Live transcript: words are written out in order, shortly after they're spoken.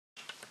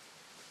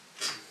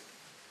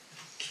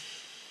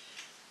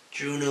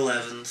June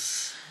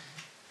 11th,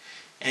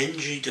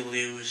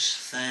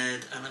 NGW's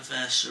 3rd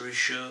anniversary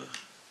show.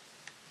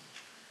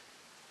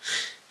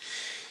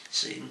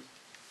 See,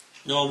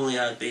 normally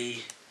I'd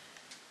be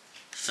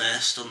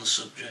first on the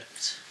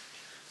subject.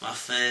 My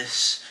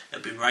face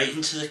would be right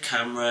into the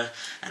camera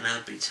and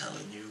I'd be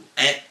telling you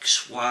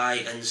X,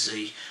 Y and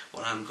Z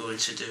what I'm going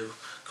to do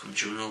come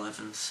June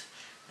 11th.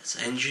 It's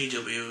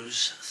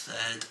NGW's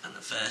 3rd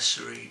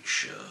anniversary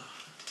show.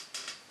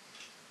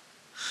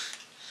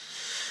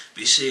 But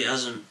you see, it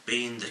hasn't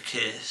been the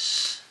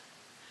case.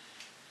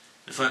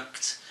 In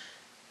fact,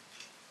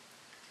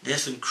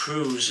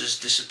 Cruz has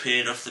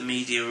disappeared off the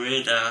media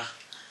radar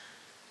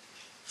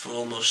for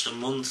almost a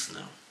month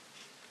now.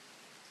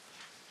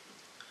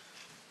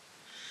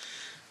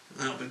 And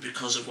that'll be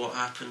because of what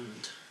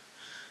happened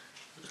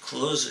at the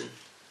closing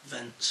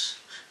events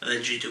of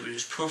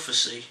NGW's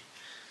Prophecy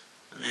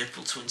on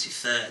April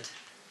 23rd.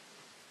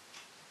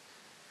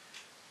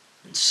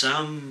 And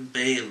Sam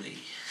Bailey,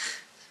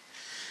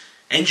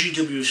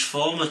 NGW's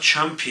former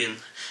champion,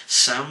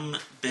 Sam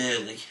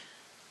Bailey,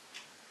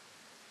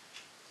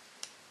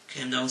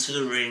 came down to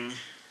the ring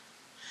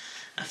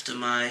after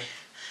my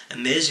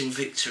amazing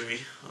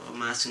victory over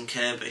Martin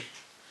Kirby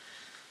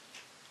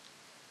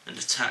and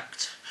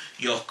attacked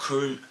your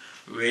current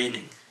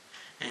reigning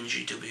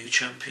NGW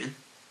champion,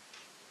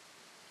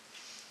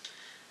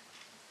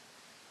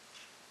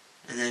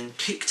 and then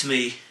kicked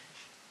me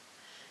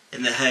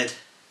in the head,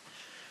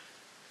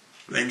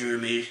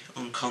 rendering me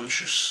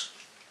unconscious.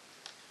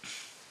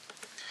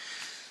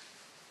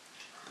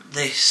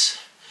 This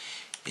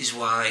is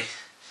why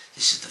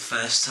this is the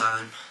first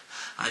time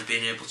I've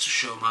been able to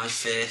show my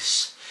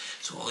face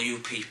to all you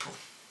people.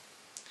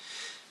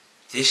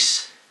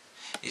 This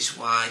is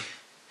why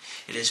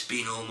it has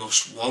been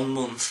almost 1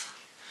 month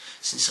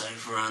since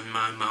I've ran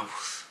my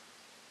mouth.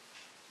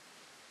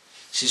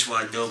 This is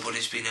why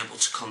nobody's been able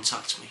to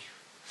contact me.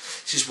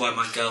 This is why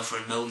my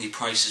girlfriend Melanie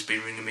Price has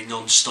been ringing me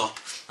non-stop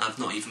and I've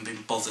not even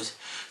been bothered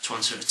to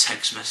answer a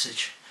text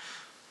message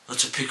or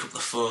to pick up the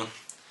phone.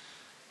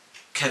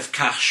 Kev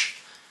Cash,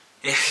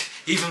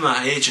 even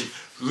my agent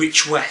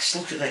Rich West,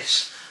 look at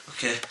this,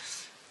 okay,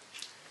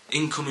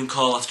 incoming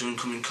call after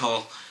incoming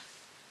call,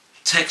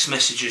 text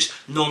messages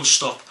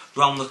non-stop,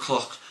 round the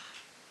clock.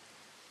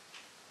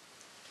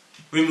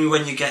 Ring me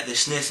when you get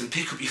this, Nathan,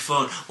 pick up your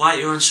phone, why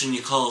aren't you answering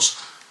your calls?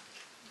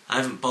 I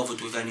haven't bothered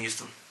with any of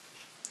them.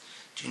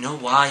 Do you know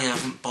why I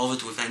haven't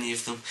bothered with any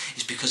of them?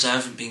 It's because I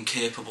haven't been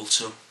capable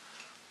to.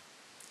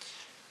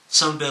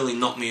 Sam Bailey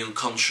knocked me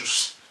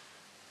unconscious.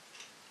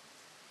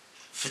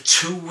 For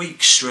 2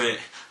 weeks straight,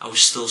 I was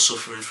still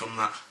suffering from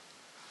that.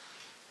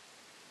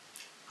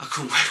 I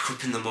couldn't wake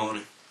up in the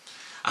morning.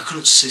 I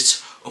couldn't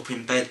sit up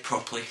in bed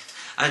properly.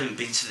 I haven't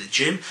been to the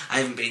gym. I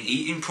haven't been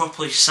eating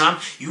properly. Sam,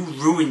 you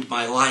ruined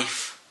my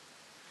life.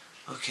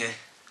 Okay.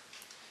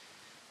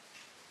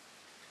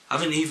 I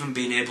haven't even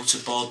been able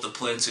to board the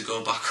plane to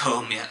go back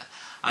home yet.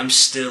 I'm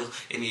still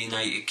in the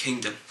United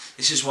Kingdom.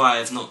 This is why I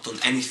have not done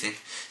anything.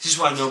 This is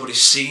why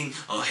nobody's seen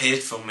or heard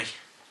from me.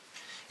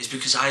 It's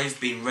because I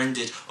have been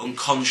rendered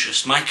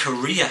unconscious. My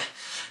career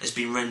has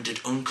been rendered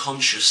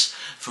unconscious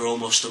for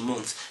almost a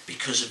month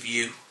because of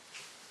you.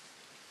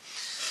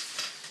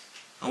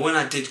 And when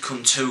I did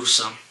come to,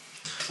 Sam,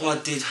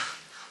 what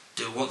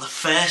the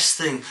first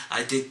thing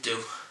I did do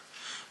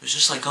was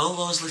just like all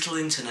those little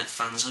internet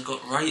fans, I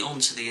got right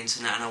onto the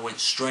internet and I went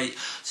straight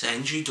to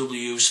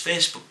NGW's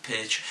Facebook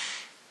page,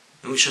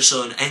 in which I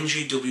saw an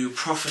NGW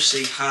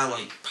Prophecy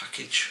highlight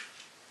package.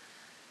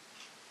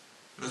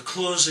 The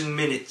closing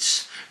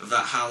minutes of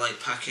that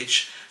highlight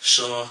package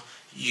saw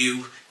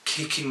you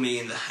kicking me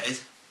in the head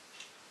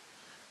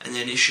and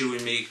then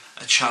issuing me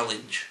a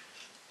challenge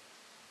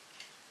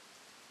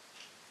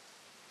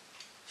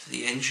for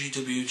the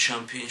NGW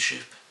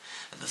Championship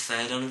at the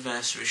 3rd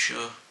anniversary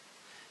show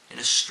in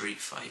a street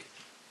fight.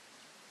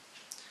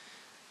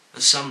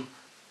 And Sam,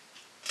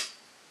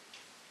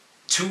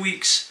 2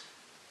 weeks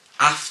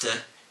after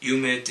you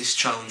made this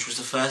challenge was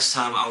the first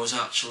time I was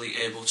actually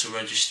able to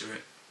register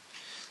it.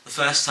 The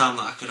first time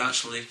that I could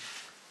actually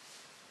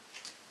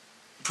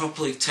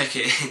properly take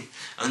it in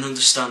and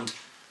understand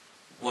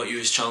what you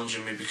was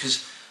challenging me,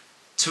 because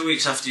 2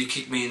 weeks after you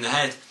kicked me in the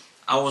head,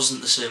 I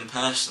wasn't the same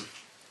person.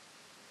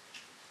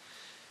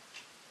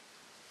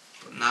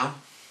 But now,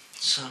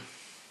 Sam,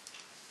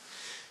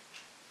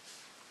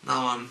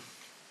 now I'm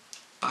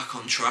back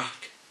on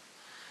track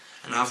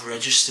and I've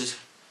registered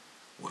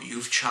what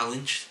you've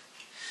challenged.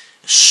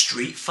 A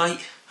street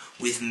fight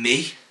with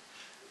me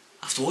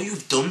after what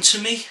you've done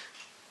to me.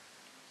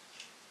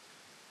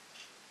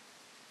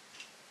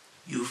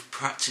 You've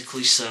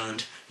practically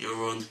signed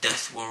your own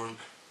death warrant.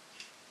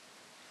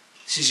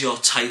 This is your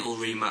title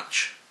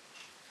rematch.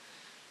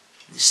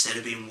 Instead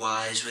of being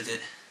wise with it,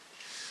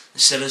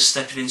 instead of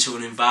stepping into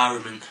an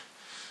environment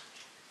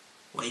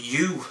where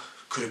you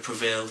could have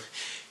prevailed,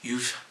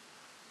 you've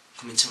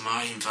come into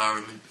my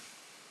environment.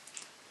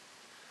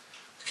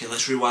 Okay,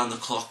 let's rewind the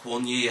clock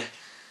 1 year.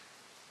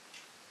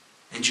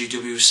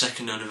 NGW's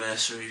 2nd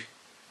anniversary.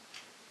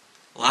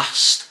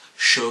 Last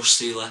show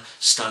stealer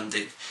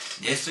standing.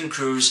 Nathan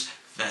Cruz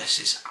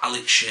versus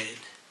Alex Shane.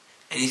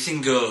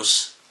 Anything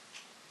goes.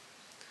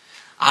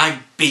 I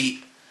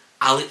beat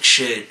Alex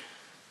Shane,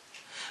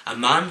 a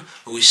man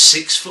who is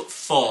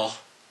 6'4",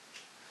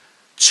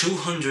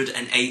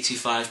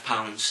 285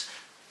 pounds.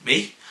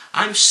 Me,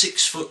 I'm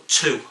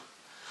 6'2",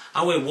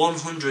 I weigh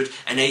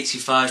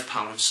 185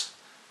 pounds.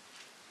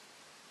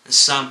 And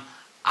Sam,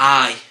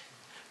 I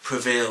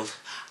prevailed.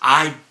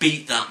 I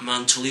beat that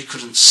man till he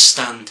couldn't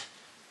stand.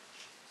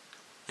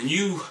 And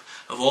you,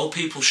 of all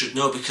people, should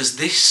know, because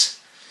this,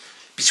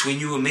 between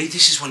you and me,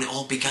 this is when it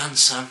all began,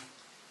 Sam.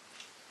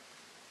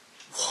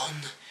 1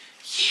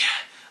 year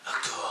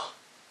ago.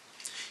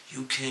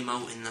 You came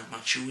out in that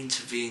match, you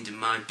intervened in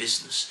my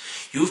business.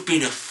 You've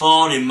been a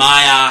thorn in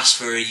my arse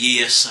for a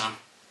year, Sam.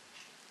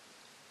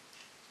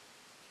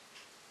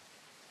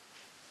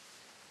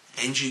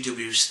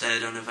 NGW's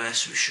 3rd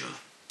anniversary show.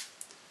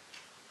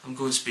 I'm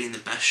going to be in the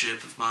best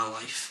shape of my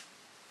life.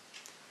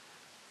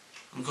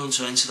 I'm going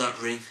to enter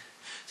that ring,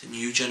 the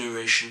new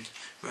generation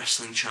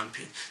wrestling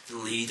champion, the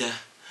leader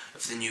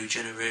of the new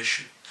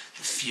generation,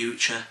 the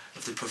future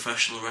of the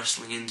professional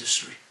wrestling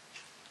industry.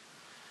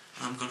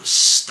 I'm going to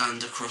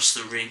stand across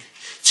the ring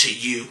to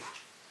you,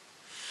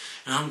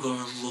 and I'm going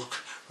to look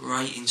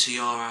right into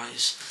your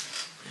eyes.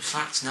 In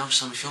fact, now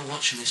Sam, if you're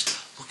watching this,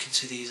 look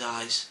into these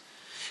eyes,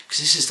 because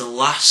this is the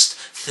last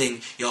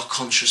thing your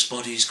conscious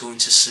body is going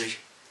to see.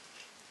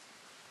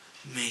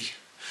 Me,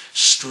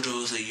 stood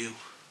over you,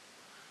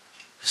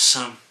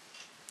 Sam,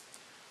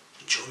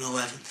 on June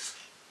 11th,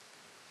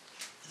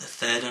 the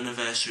 3rd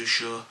anniversary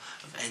show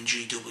of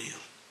NGW.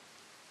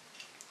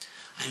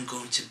 I'm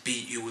going to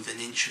beat you with an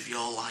inch of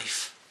your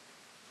life.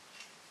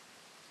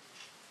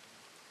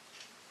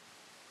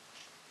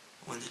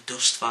 When the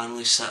dust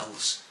finally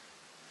settles,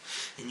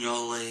 and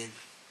you're laying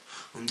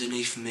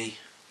underneath me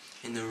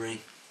in the ring,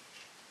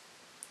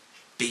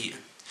 beaten,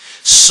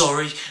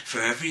 sorry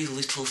for every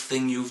little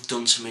thing you've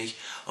done to me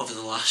over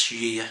the last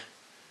year,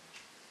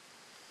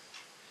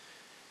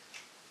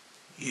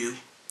 you,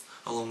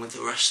 along with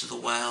the rest of the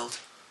world,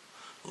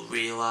 will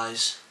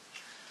realise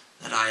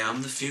that I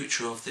am the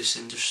future of this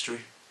industry,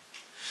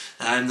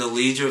 that I am the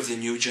leader of the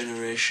new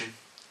generation.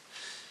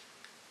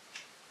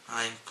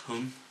 I have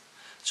come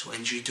to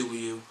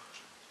NGW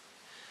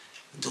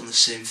and done the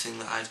same thing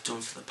that I've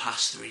done for the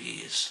past 3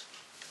 years.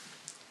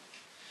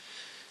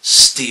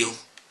 Steal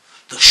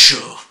the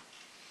show.